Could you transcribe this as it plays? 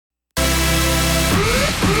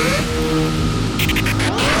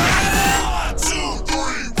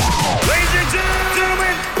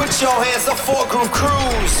Put your hands up for Groove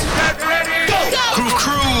Cruise. Get ready. Go. Groove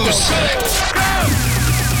Cruise.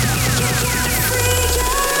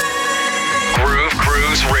 Groove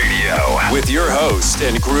Cruise Radio with your host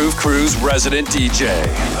and Groove Cruise resident DJ,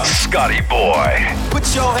 Scotty Boy.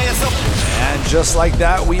 Put your hands up. And just like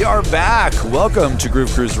that, we are back. Welcome to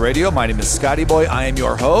Groove Cruise Radio. My name is Scotty Boy. I am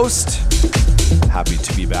your host. Happy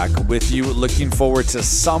to be back with you. Looking forward to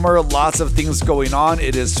summer. Lots of things going on.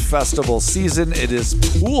 It is festival season. It is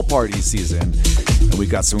pool party season. And we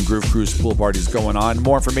got some Groove Cruise pool parties going on.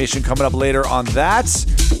 More information coming up later on that.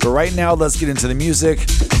 But right now, let's get into the music.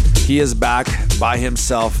 He is back by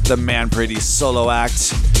himself, the Man Pretty solo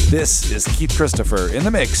act. This is Keith Christopher in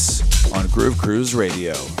the mix on Groove Cruise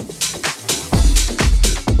Radio.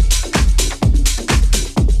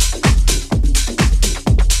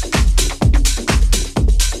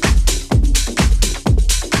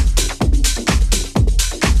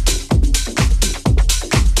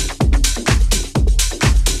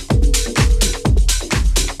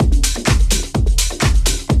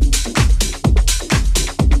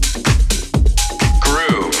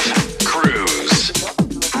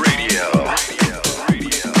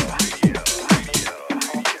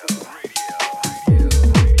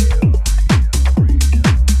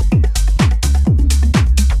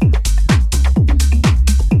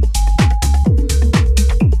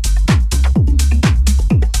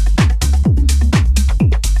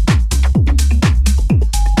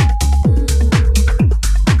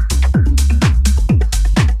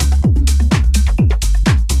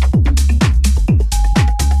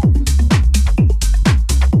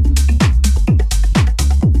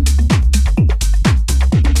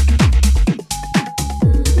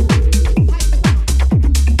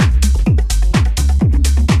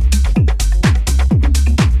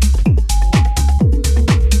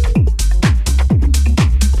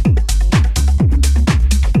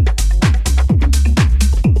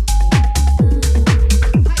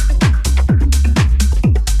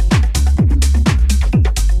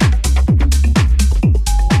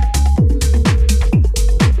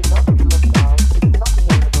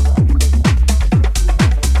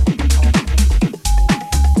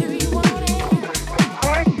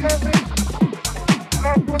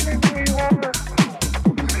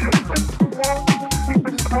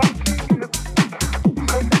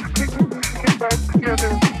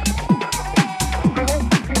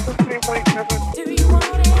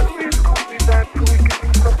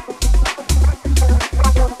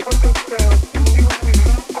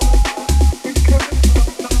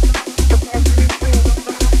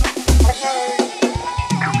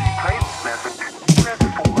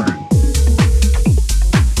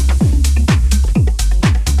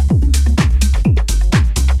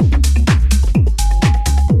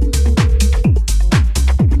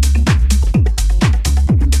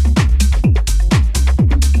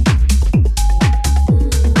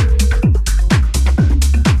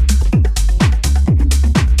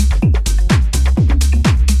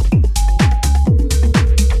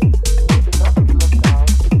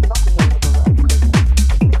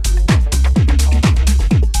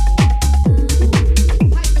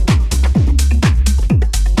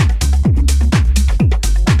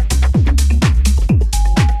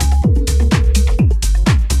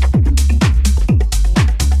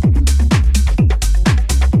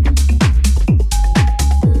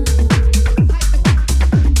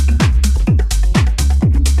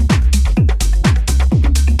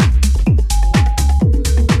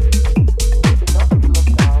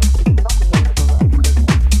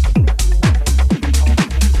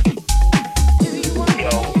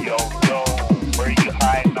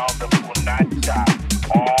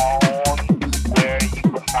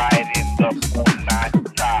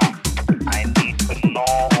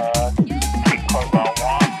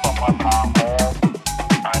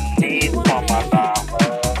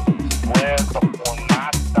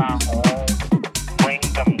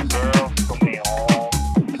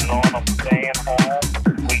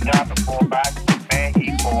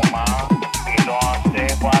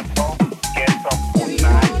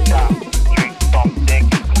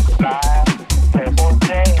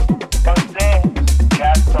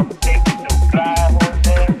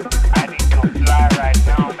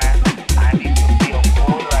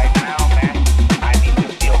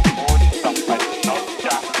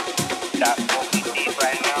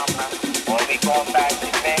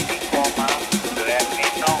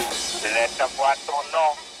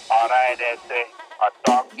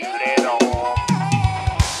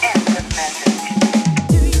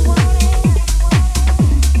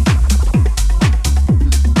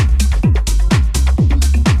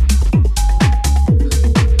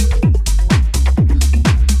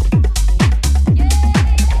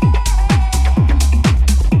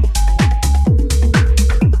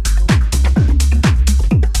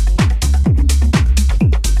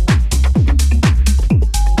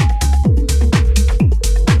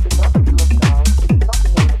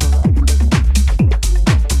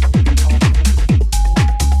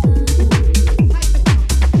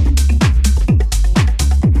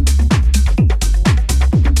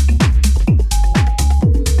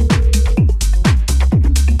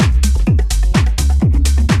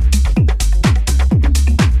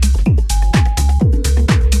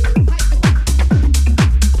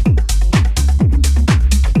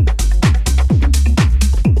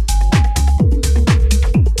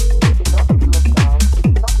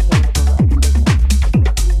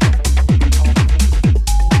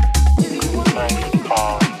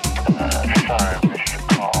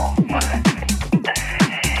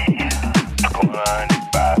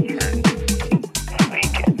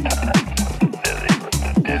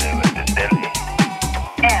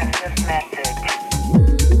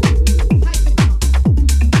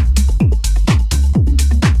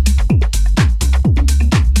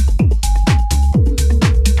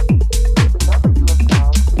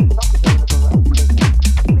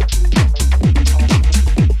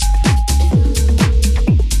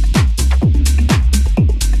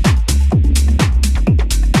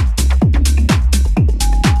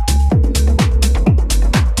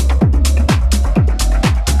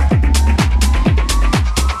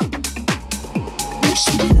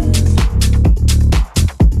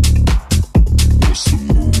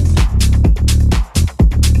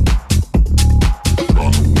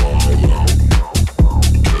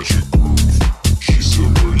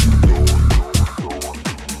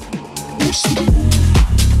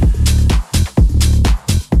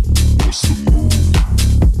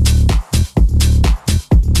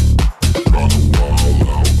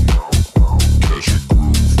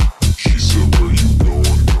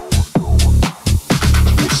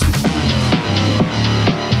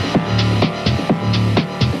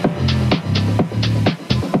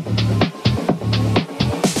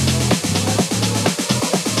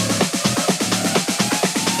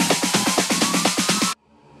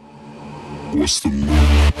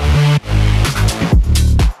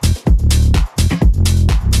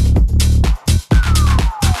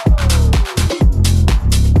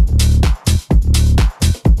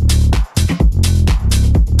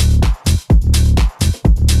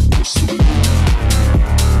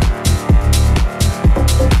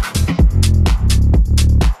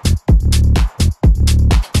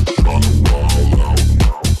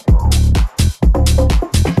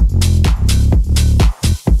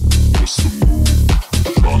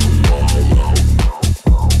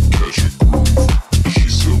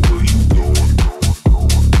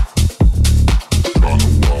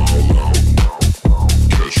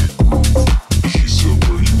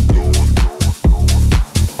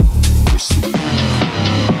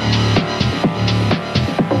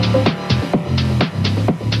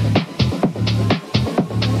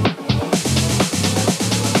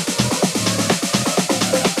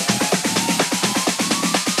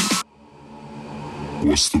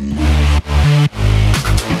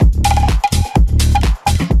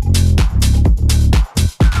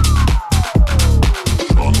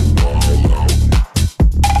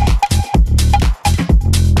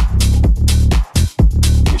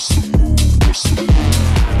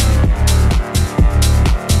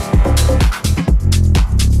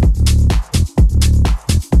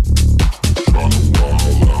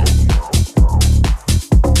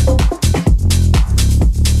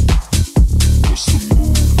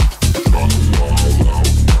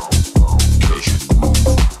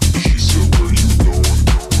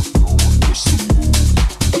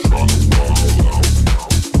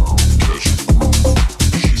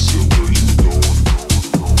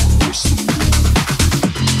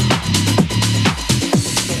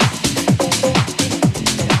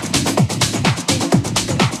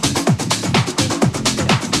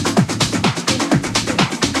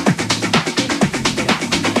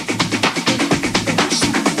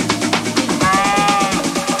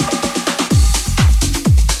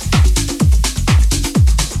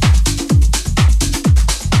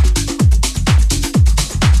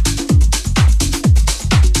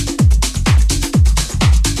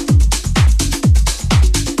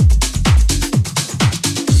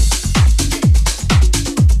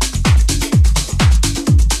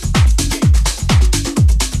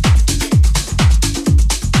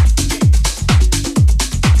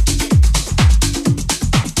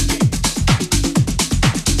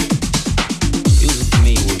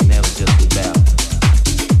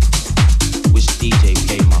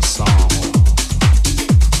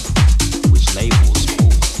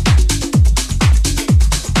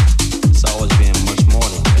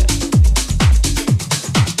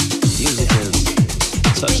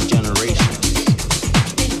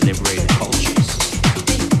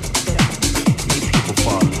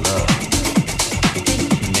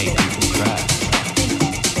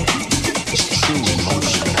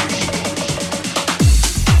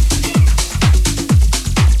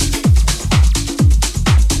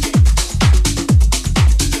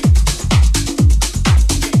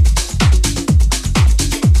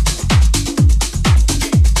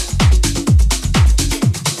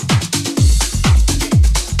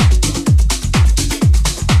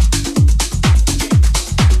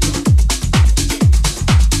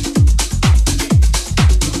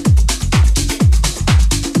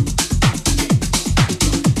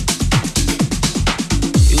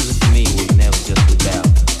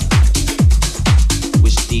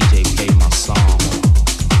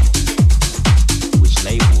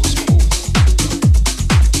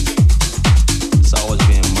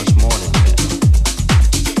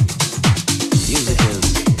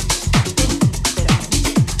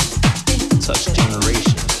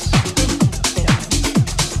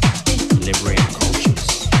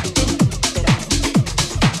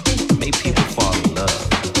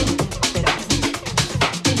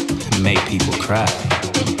 cry.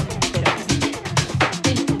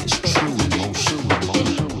 It's true emotion.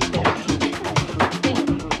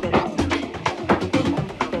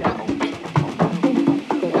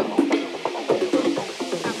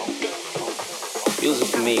 Music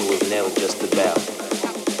for me was never just about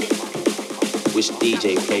which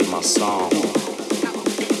DJ played my song,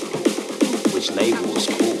 which label was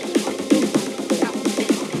cool.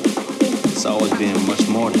 It's always been much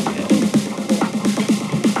more than that.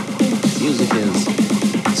 Music has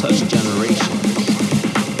touched generations,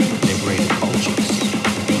 liberated cultures,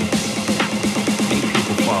 made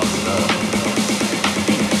people fall in love,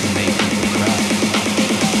 and made people cry.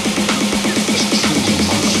 It's true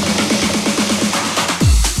emotion.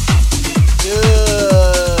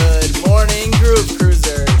 Good morning, Groove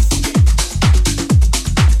Cruisers.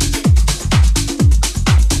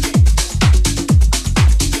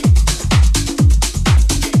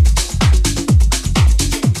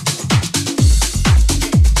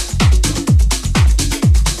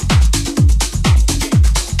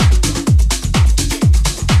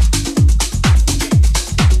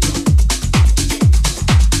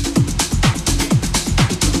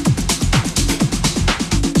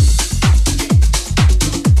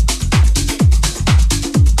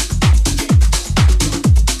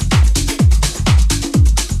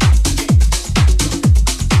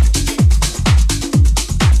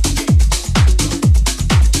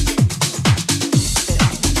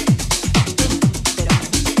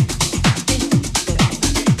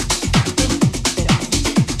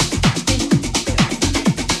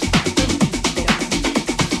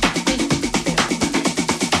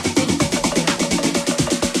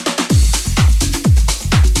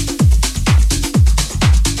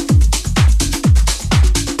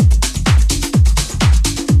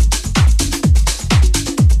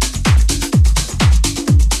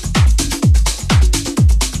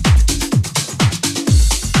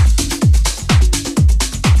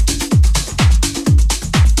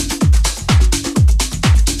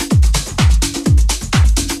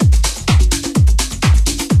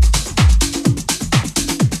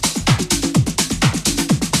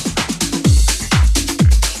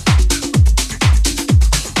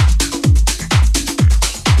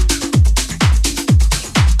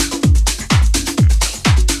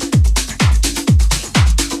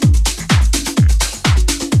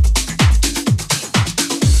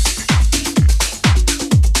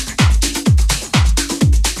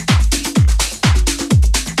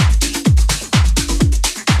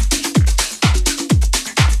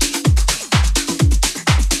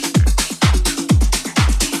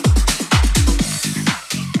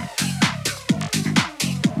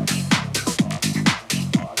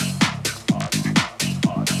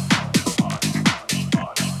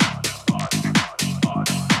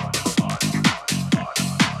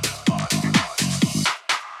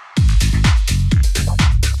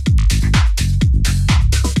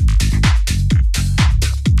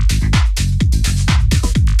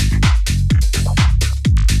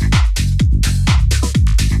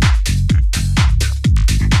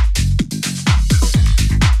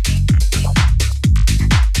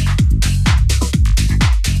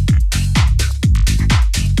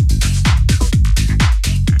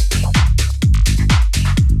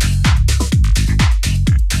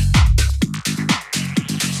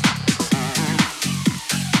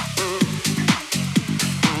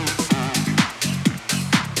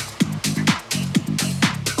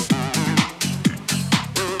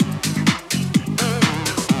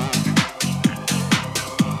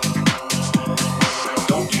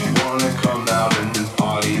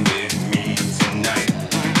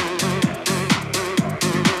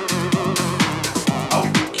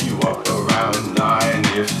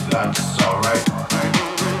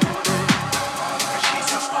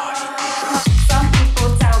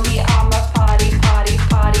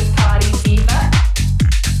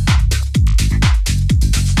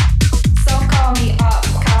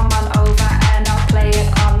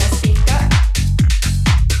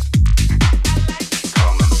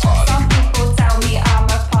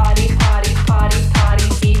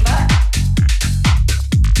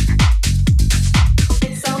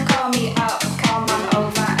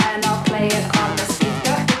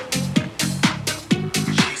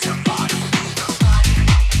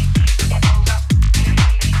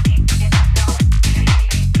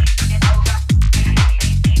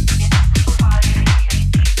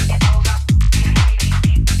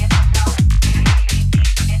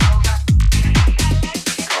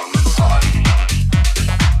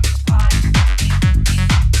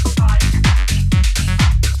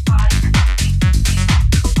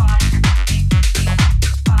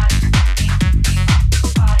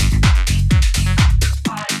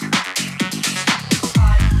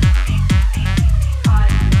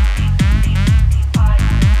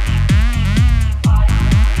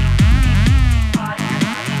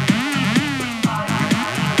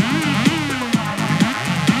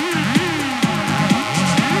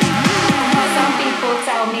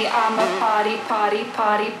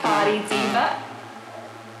 party, party diva.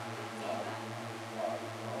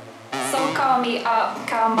 So call me up,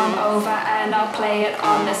 come on over, and I'll play it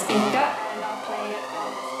on the speaker.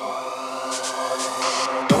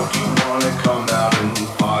 Don't you wanna come out and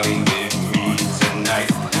party with me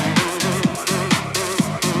tonight?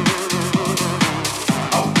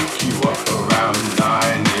 I'll pick you up around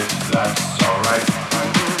 9 if that's alright.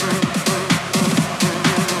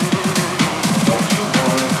 Don't you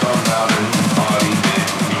wanna come out and party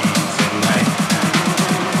with me tonight?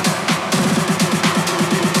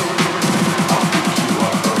 I'll pick you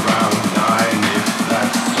up around 9 if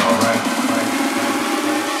that's alright.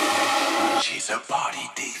 She's a party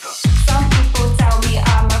diva. Some people tell me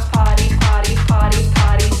I'm a party, party, party,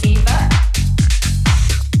 party diva.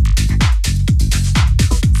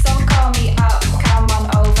 So call me up, come on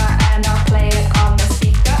over, and I'll play it on the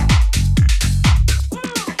speaker.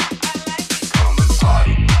 Come and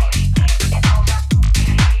party.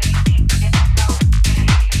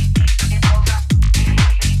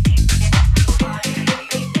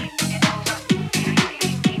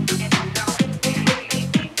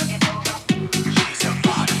 She's a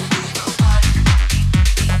party diva.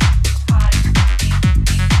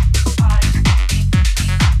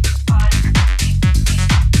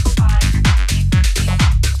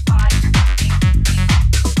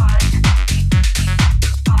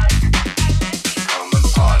 Come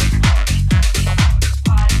and party.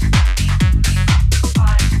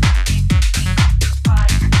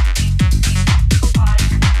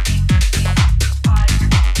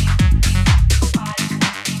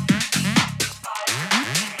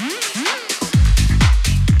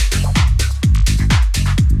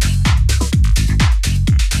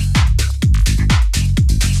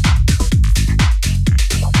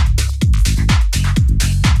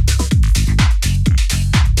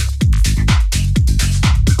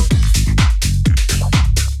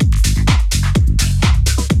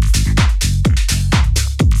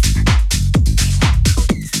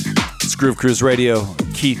 It's Groove Cruise Radio.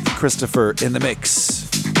 Keith Christopher in the mix.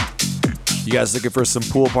 You guys looking for some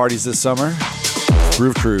pool parties this summer?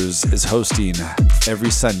 Groove Cruise is hosting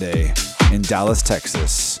every Sunday in Dallas,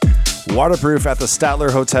 Texas. Waterproof at the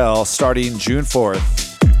Statler Hotel starting June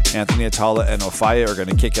 4th. Anthony Atala and Ofaya are going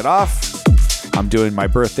to kick it off. I'm doing my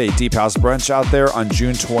birthday Deep House Brunch out there on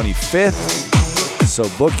June 25th. So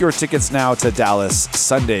book your tickets now to Dallas.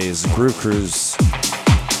 Sundays, Groove Cruise.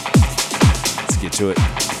 Let's get to it.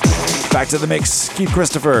 Back to the mix. Keith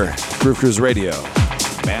Christopher, Groove Cruise Radio.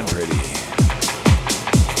 Man Pretty.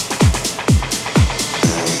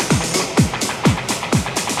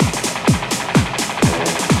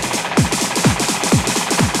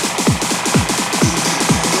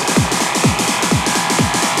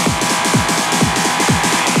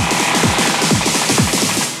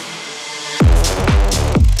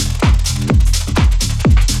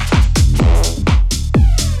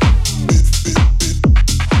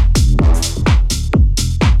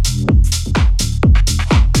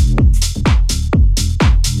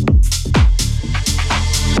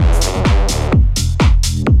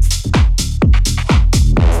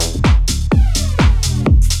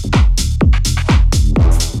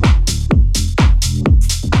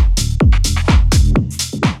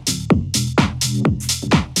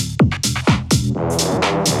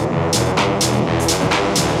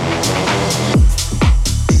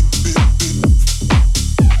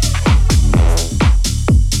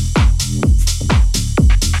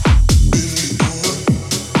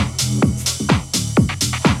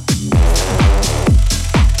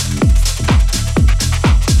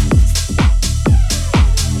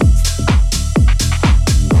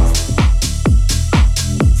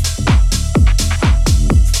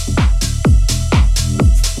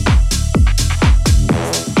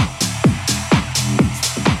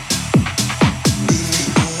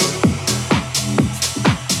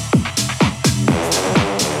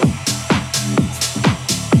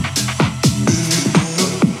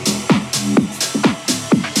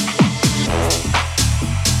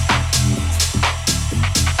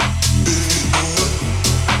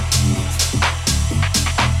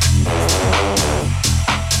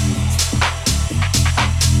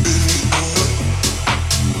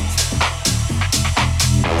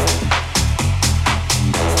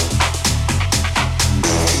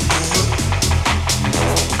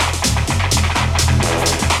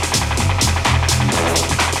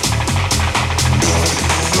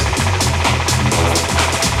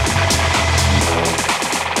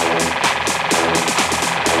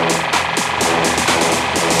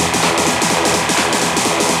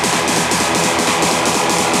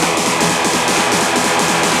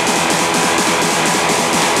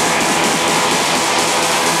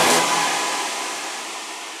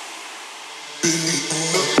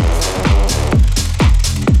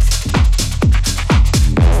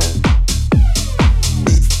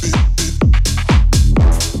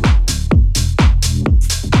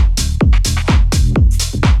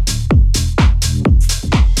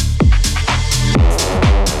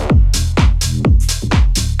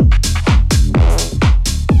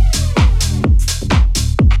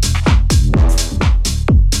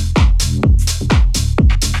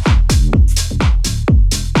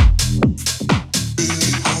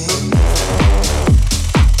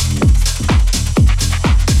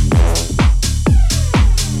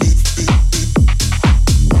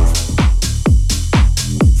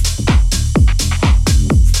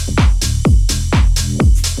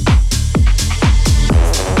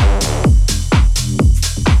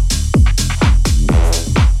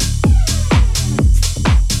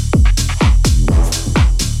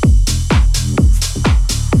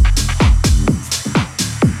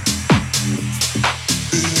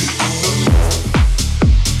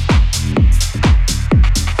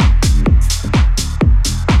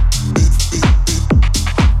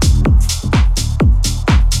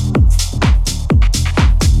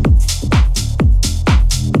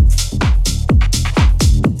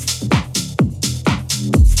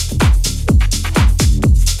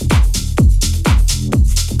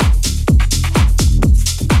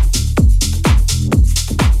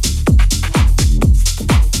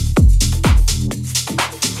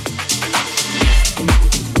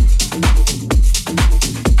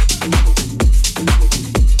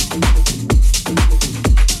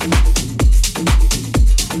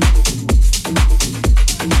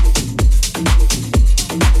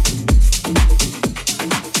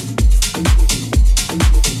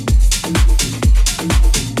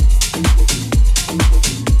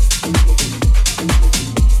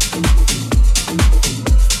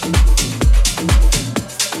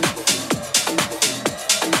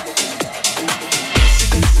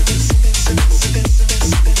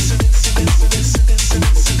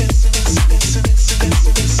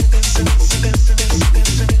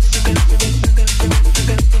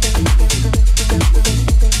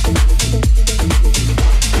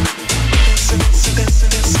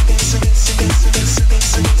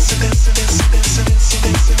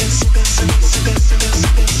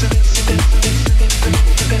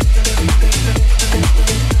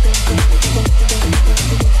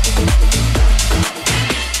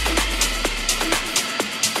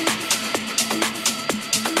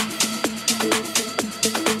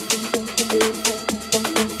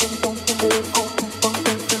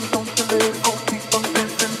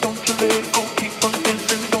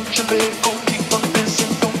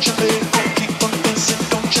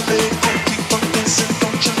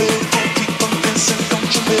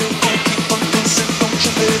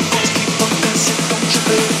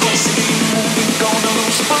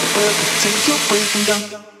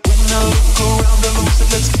 Down.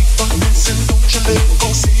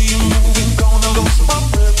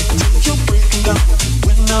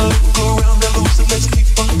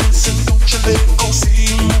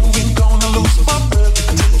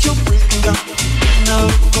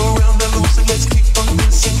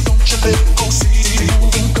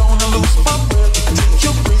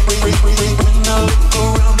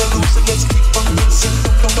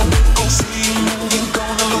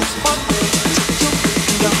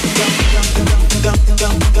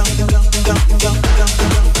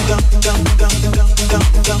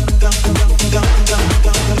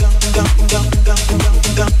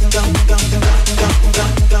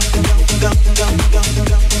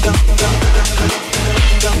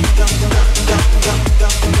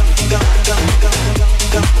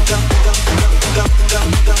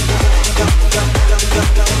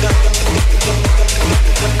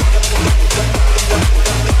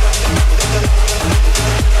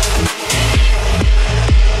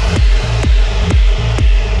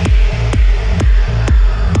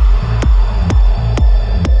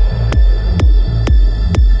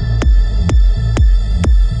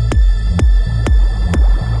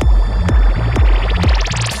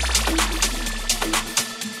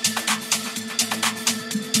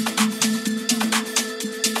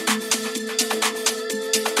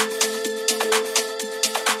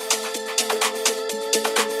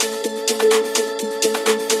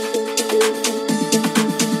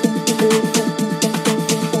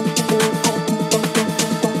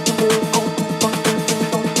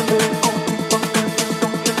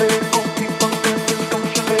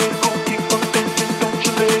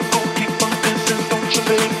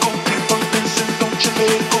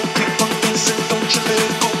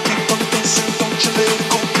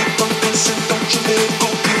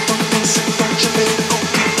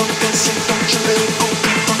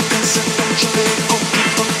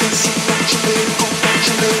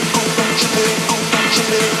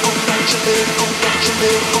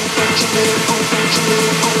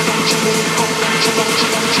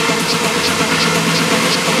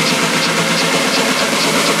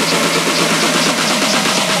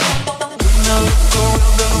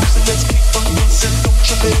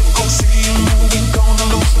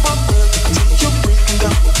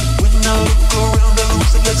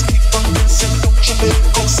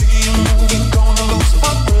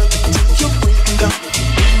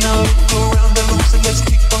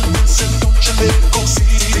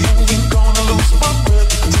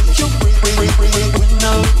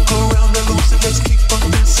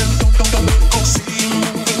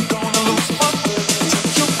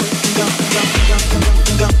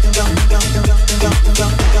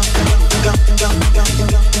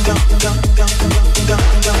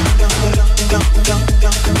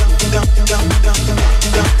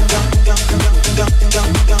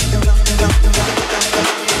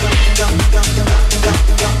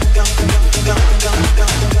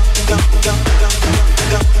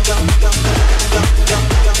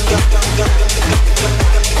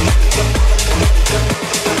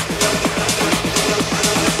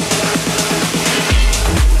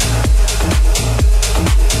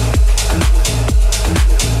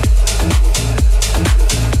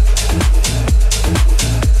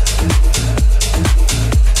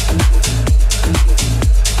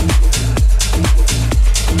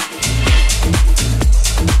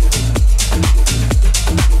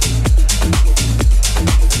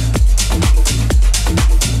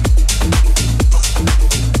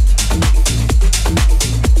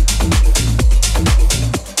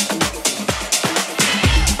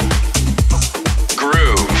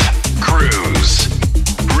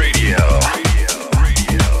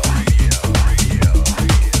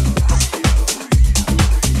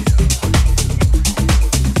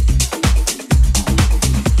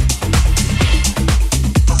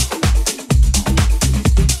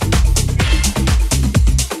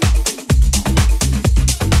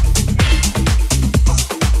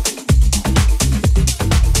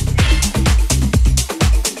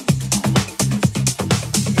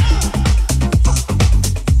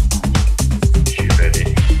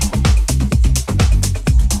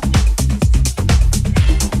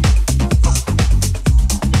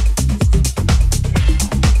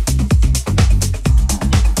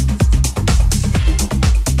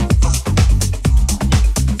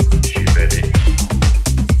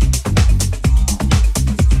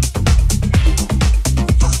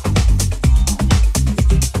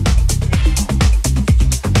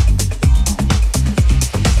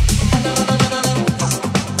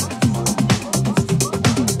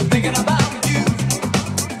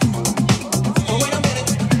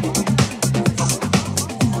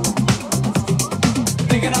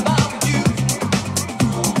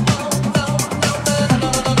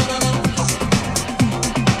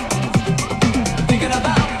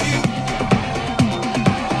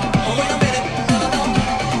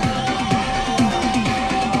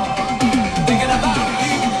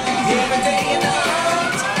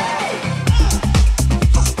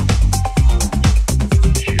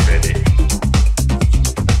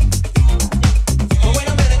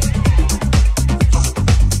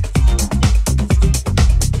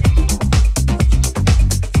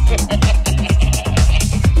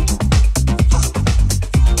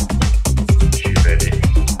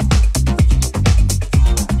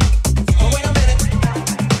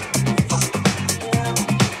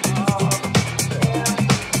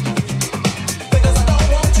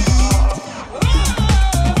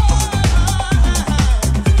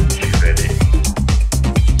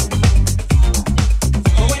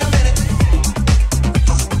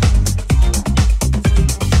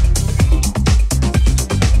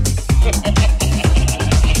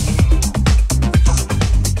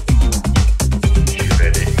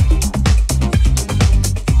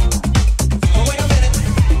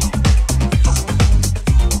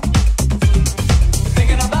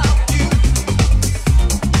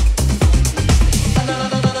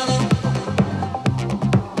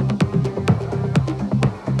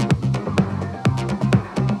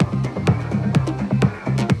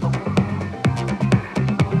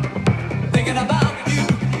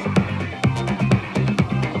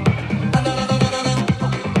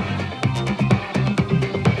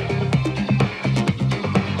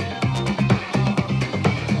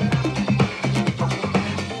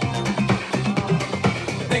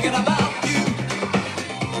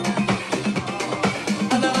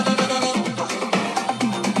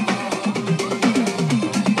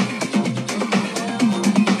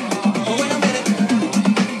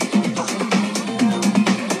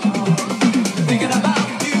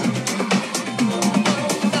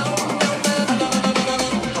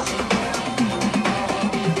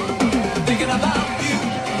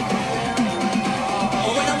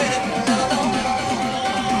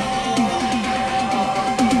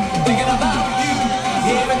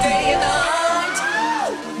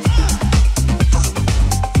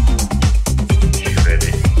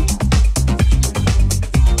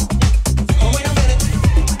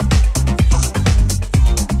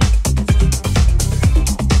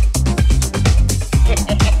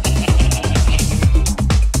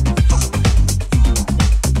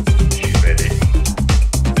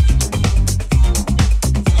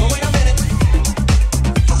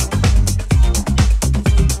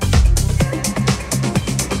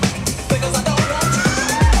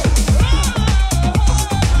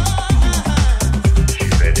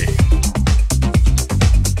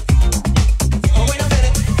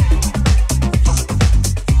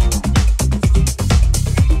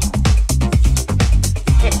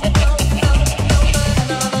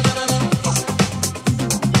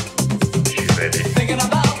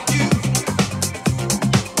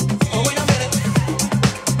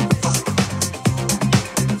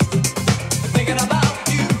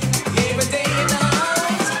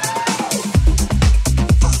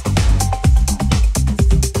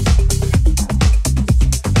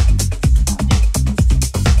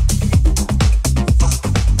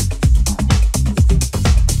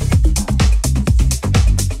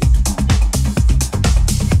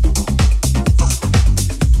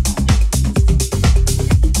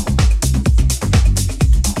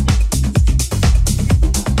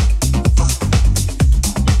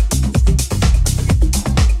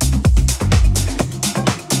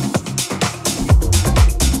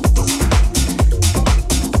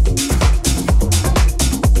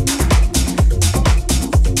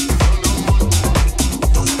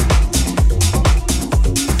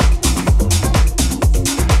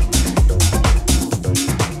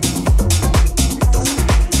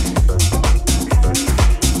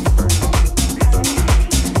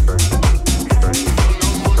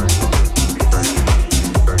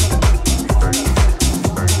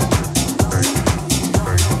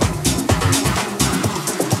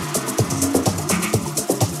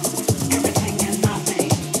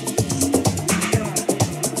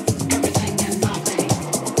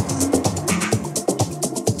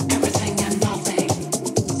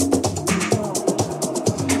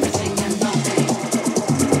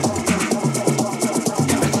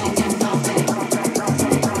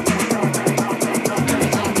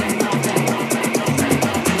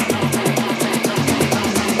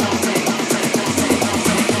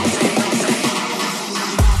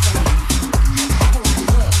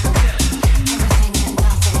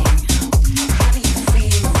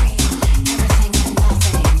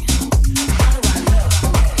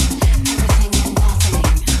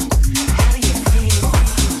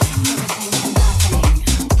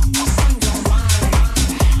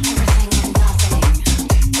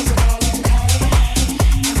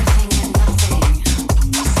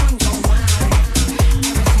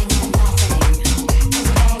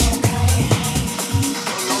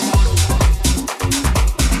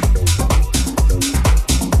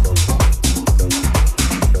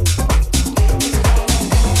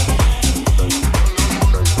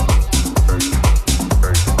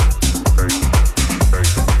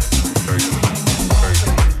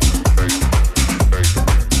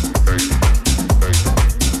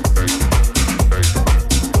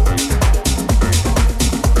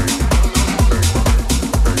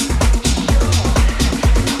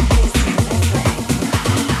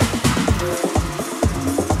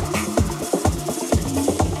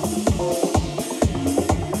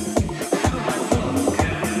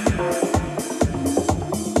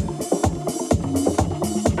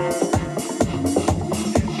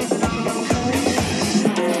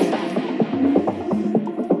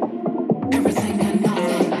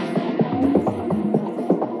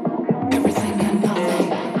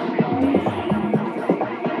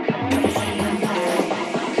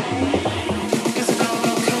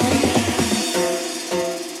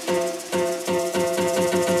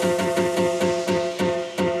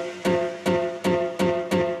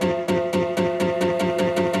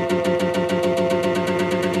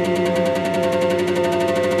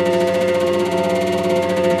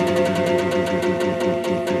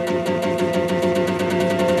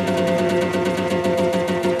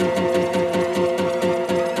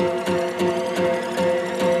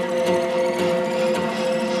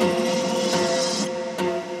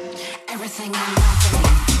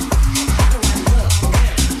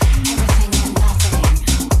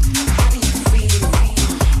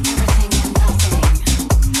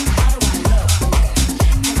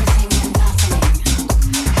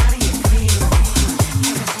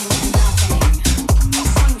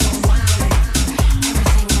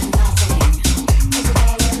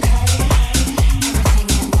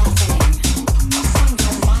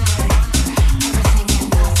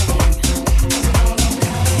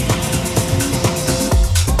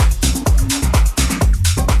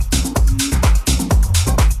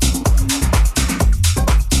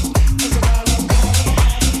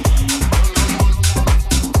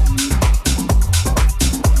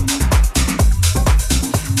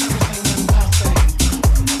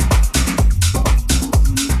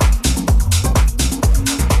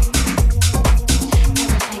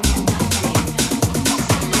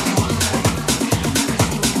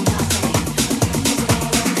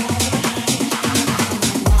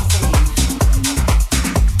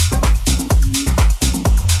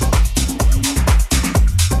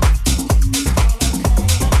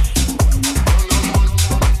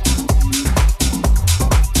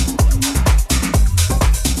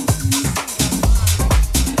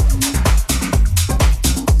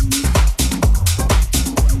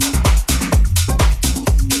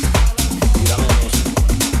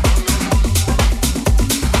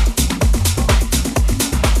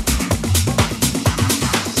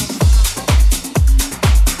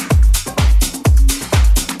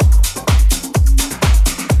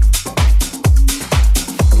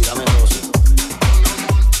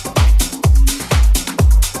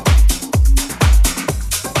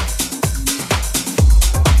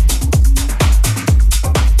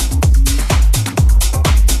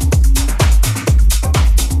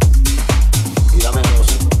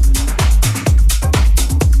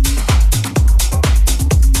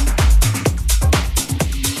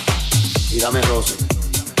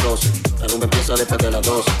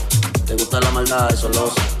 Te gusta la maldad, eso lo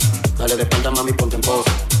sé. Dale de espalda, mami, ponte en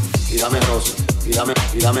pose. Y dame roce, y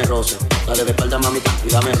dame roce. Dale de espalda, mami, y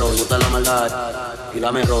dame roce. Te gusta la maldad, y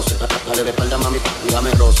dame roce. Dale de espalda, mami, y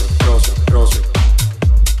dame roce, roce, roce.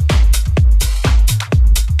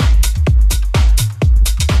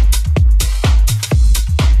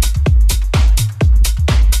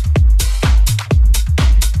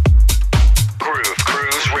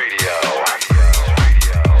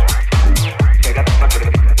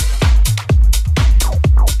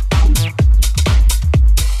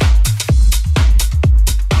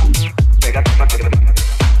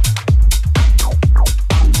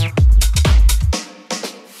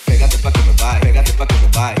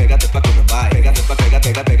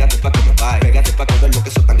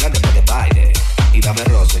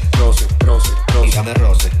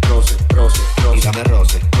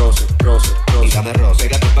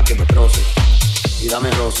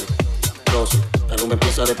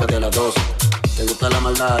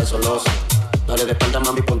 Eso lo sé. Dale de espalda,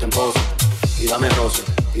 mami, ponte en pose. Y dame roce,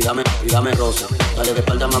 y dame roce. Dale de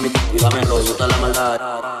espalda, mami, y dame roce. Gusta la maldad,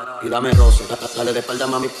 y dame roce. Dale de espalda,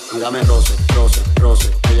 mami, y dame roce, roce,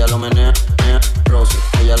 roce. Ella lo menea, roce.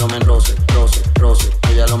 Ella lo menea, roce, roce, roce.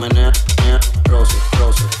 Ella lo menea, roce,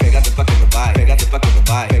 roce. Pégate pa' que me baile, pégate pa' que me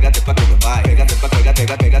baile, pégate pa' que me baile, pégate pa'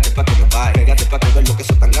 pégate pa' que me baile, pégate pa' que ver lo que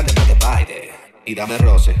son tan grandes me de baile. Y dame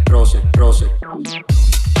roce, roce, roce.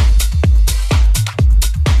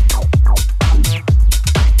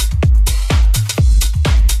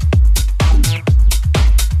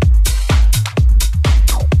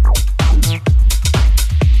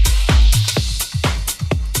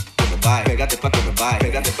 Pégate pa' que me baile,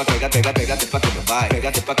 pégate pa' que me baile,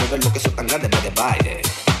 pégate pa' que ver lo que son tan grandes me de baile.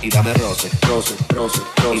 Y dame roce, roce, roce,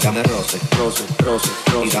 roce. Y dame roce, roce, roce,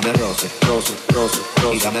 roce. Y dame roce, roce, roce,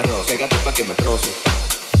 roce. Y dame roce. Pégate pa' que me roce.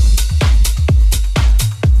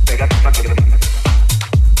 Pégate pa' que me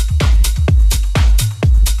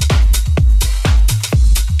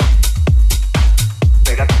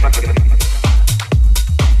pégate pa' que me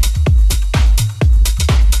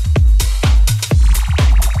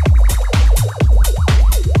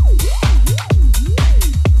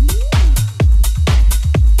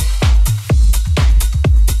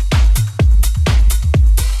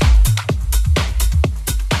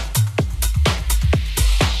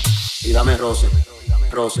dame roce,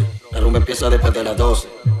 roce. La rumba empieza después de las 12.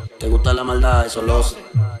 Te gusta la maldad, eso lo sé.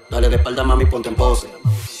 Dale de espalda, mami, ponte en pose.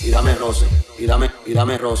 Y dame roce, y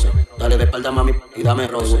dame roce. Dale de espalda, mami, y dame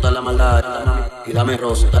roce. Te gusta la maldad, y dame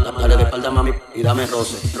roce. Dale de espalda, mami, y dame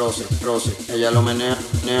roce, roce, roce. Ella lo menea,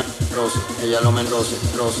 roce. Ella lo menea, roce,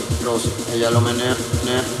 roce, roce. Ella lo menea,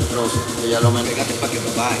 roce. Ella lo menea. Pégate pa' que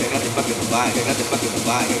me baile, pégate pa' que me baile, pégate pa' que me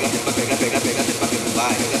baile, pégate pa' que me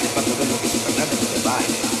baile, pégate pa' que ver lo que son tan grandes me de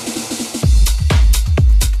baile.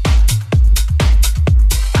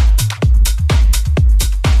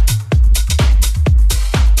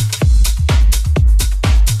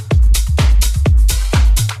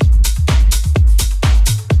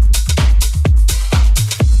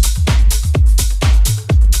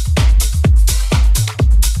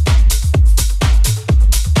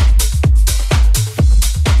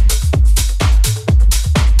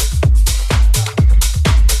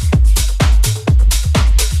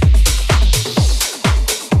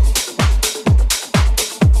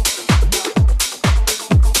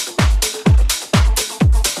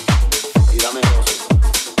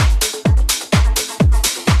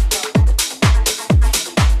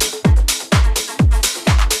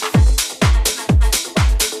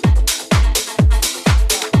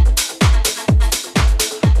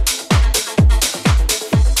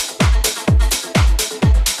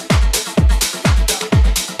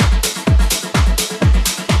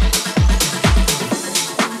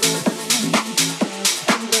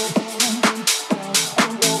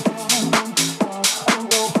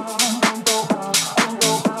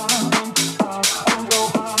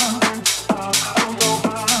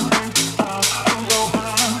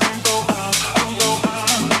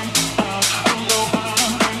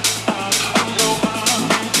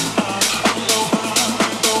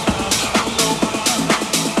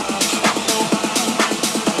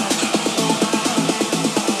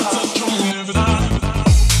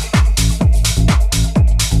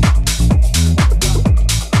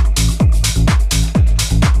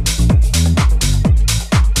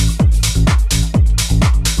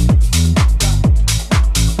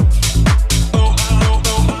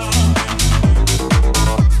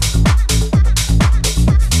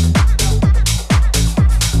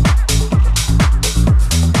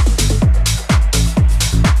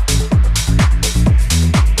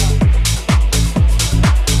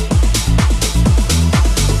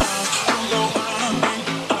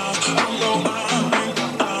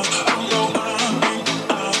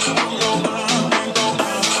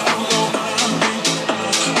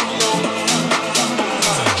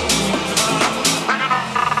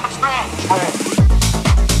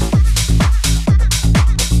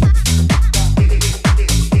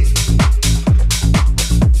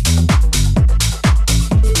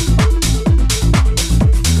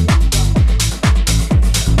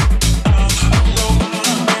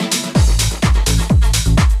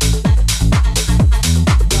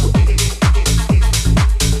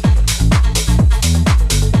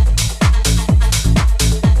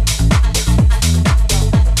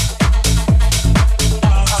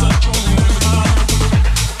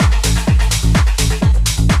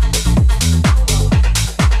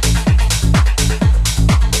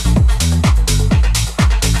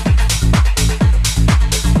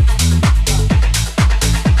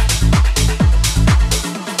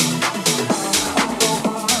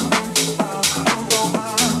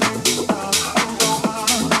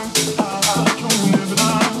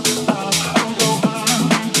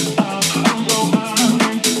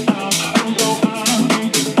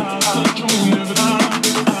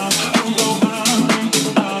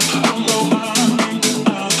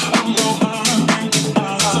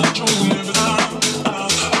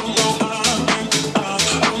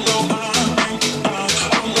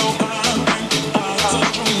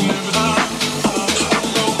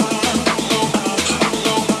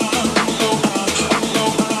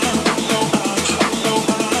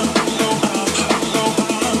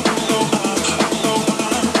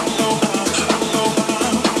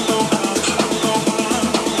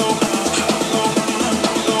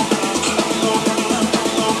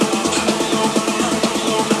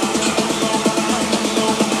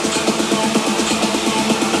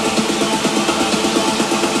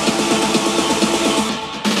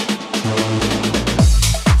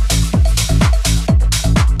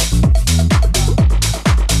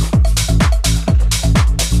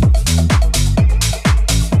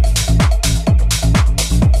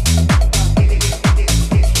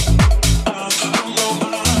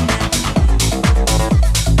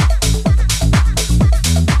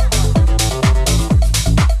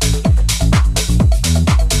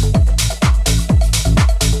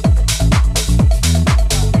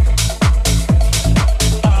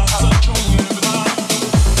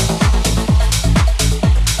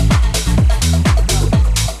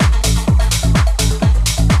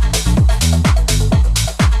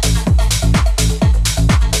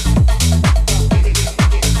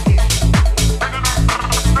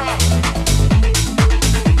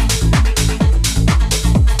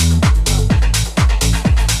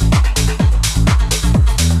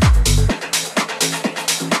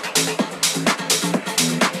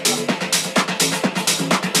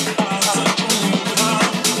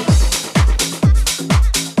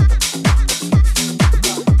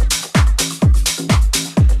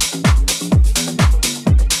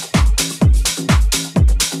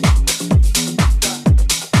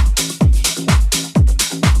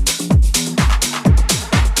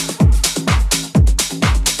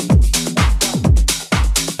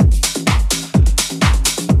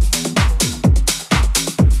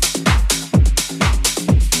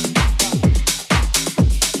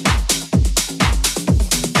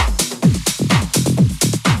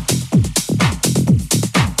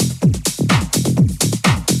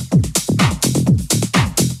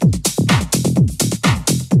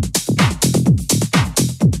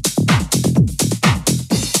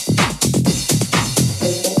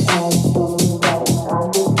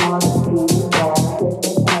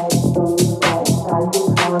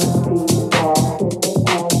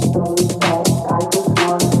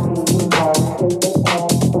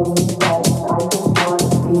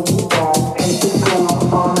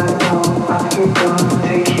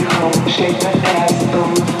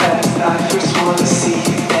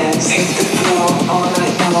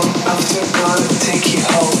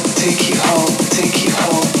 Take you home.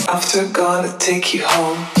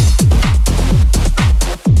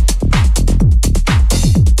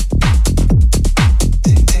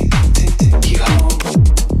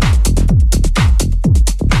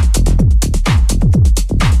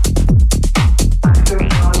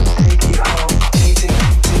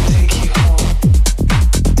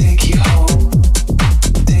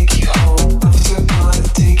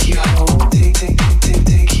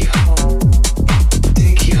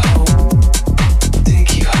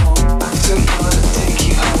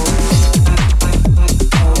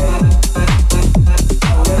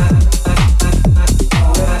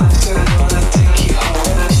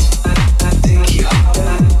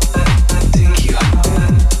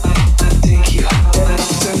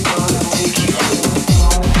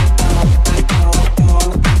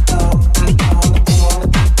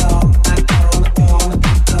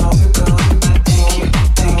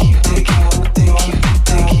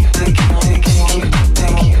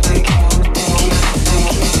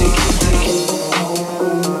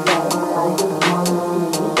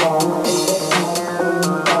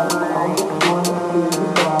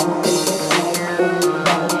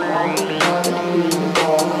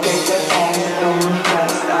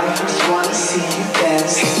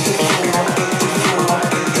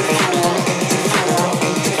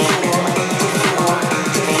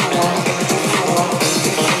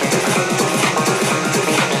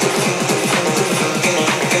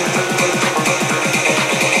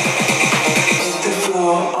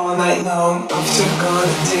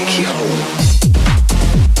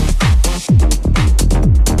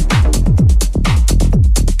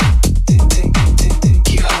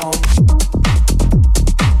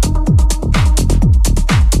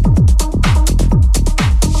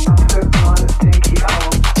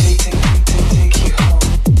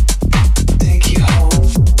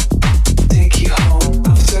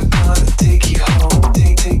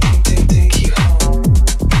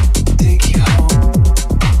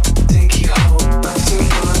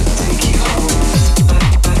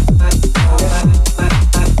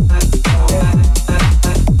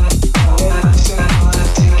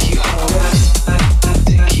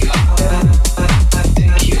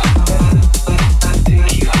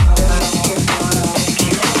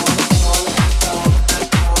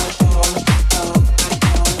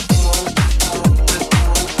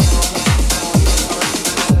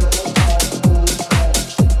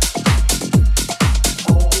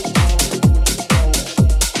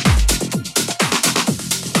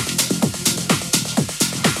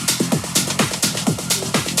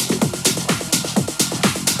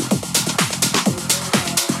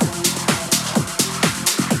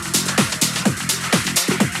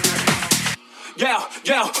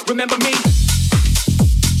 Remember me?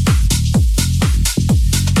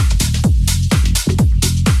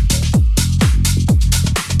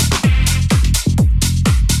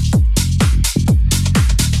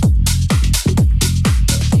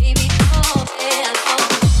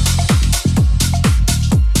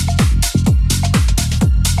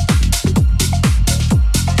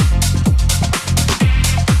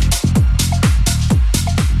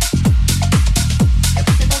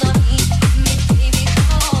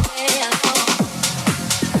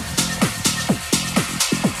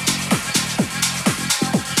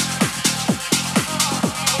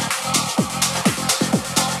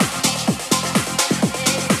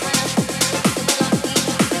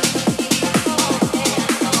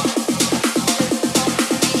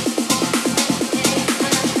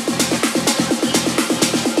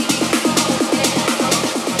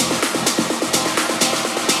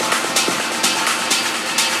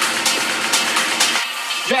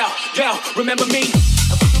 Remember me?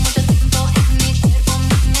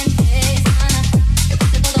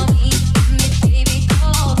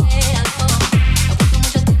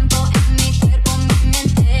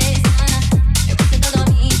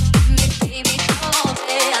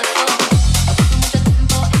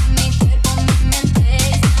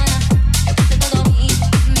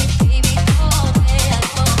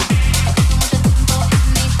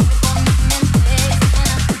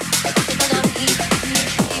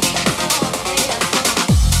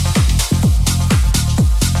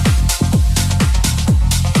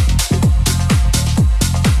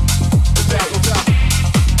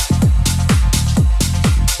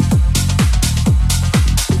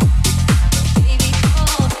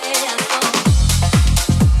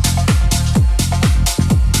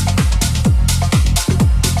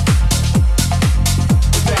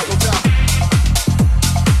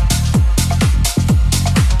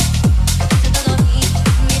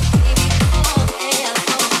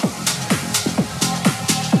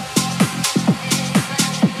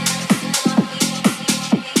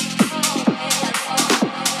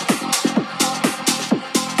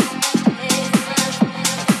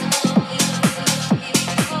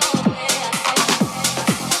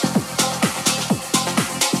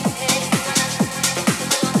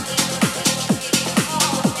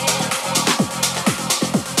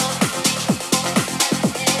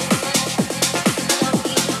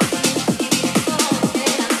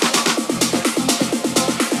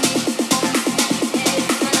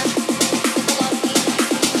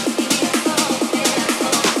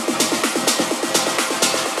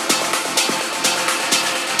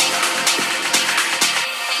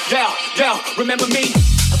 Remember me?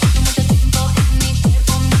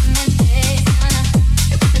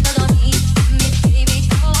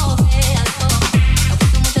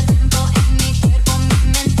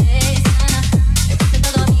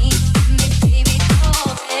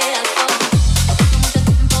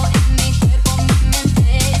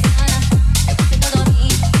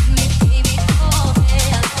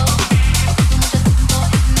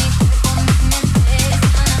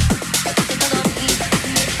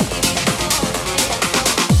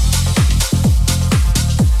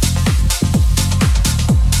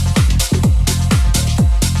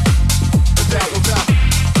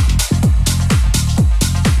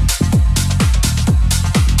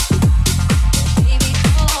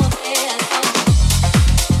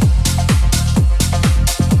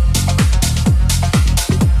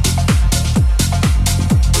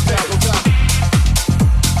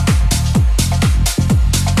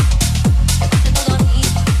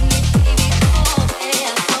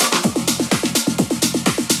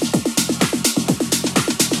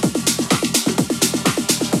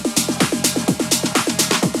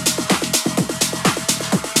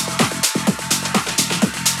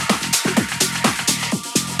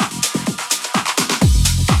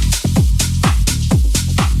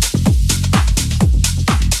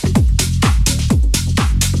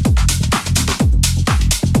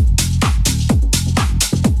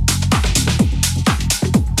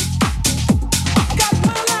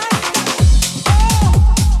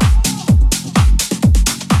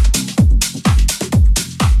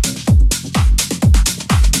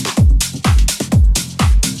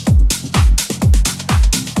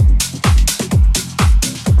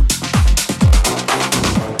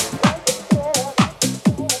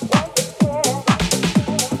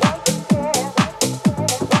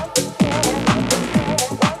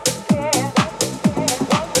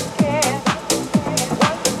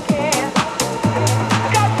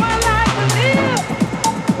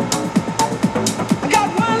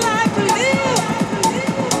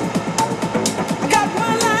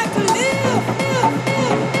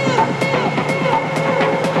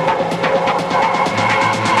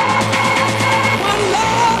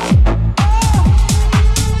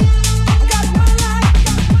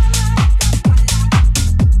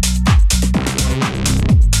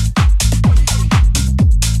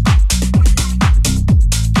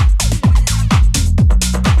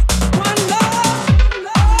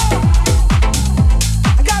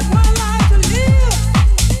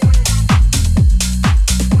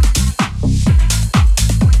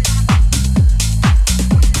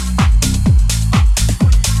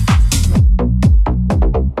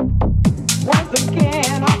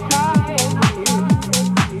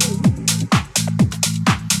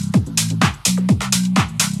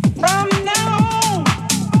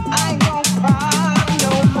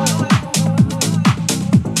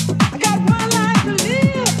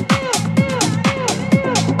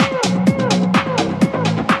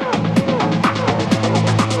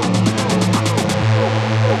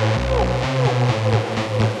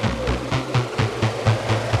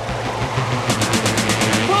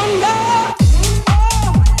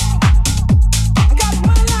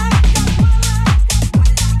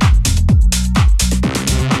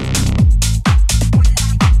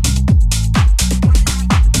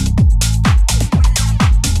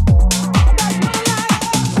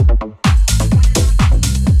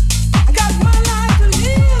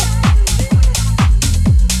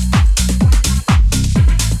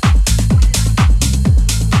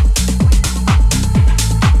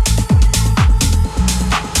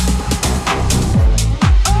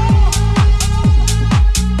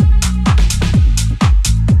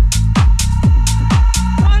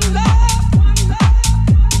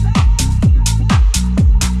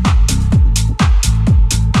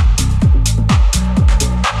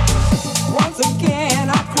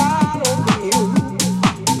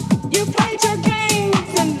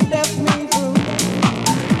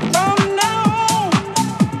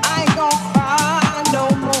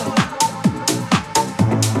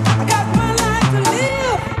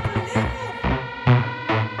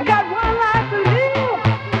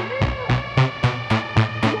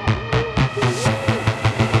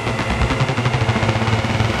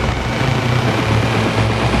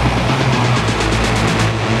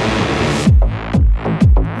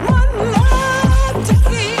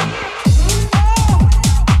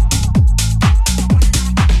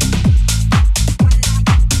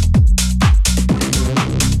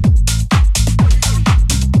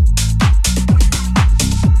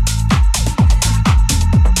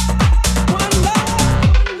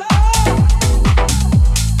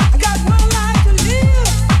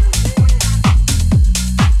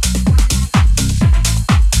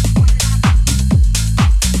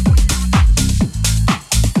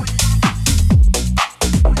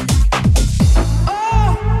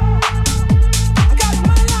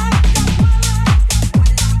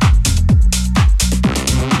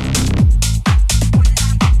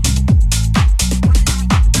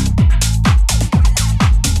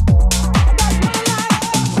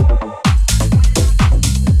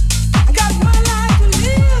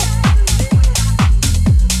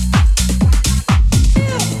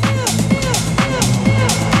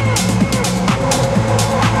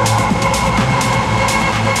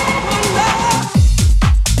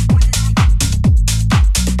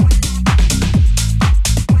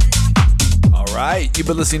 You've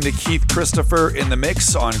been listening to Keith Christopher in the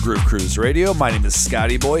Mix on Groove Cruise Radio. My name is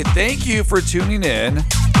Scotty Boy. Thank you for tuning in,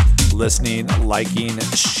 listening, liking,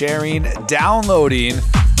 sharing, downloading,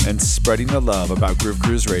 and spreading the love about Groove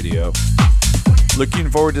Cruise Radio. Looking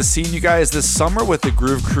forward to seeing you guys this summer with the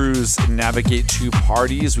Groove Cruise Navigate 2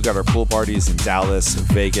 parties. We got our pool parties in Dallas,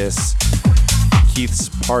 Vegas, Keith's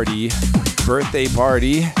party, birthday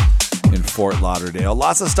party in Fort Lauderdale.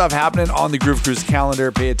 Lots of stuff happening on the Groove Cruise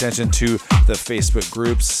calendar. Pay attention to the Facebook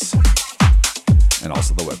groups and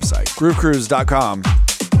also the website, groovecruise.com.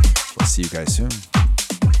 We'll see you guys soon.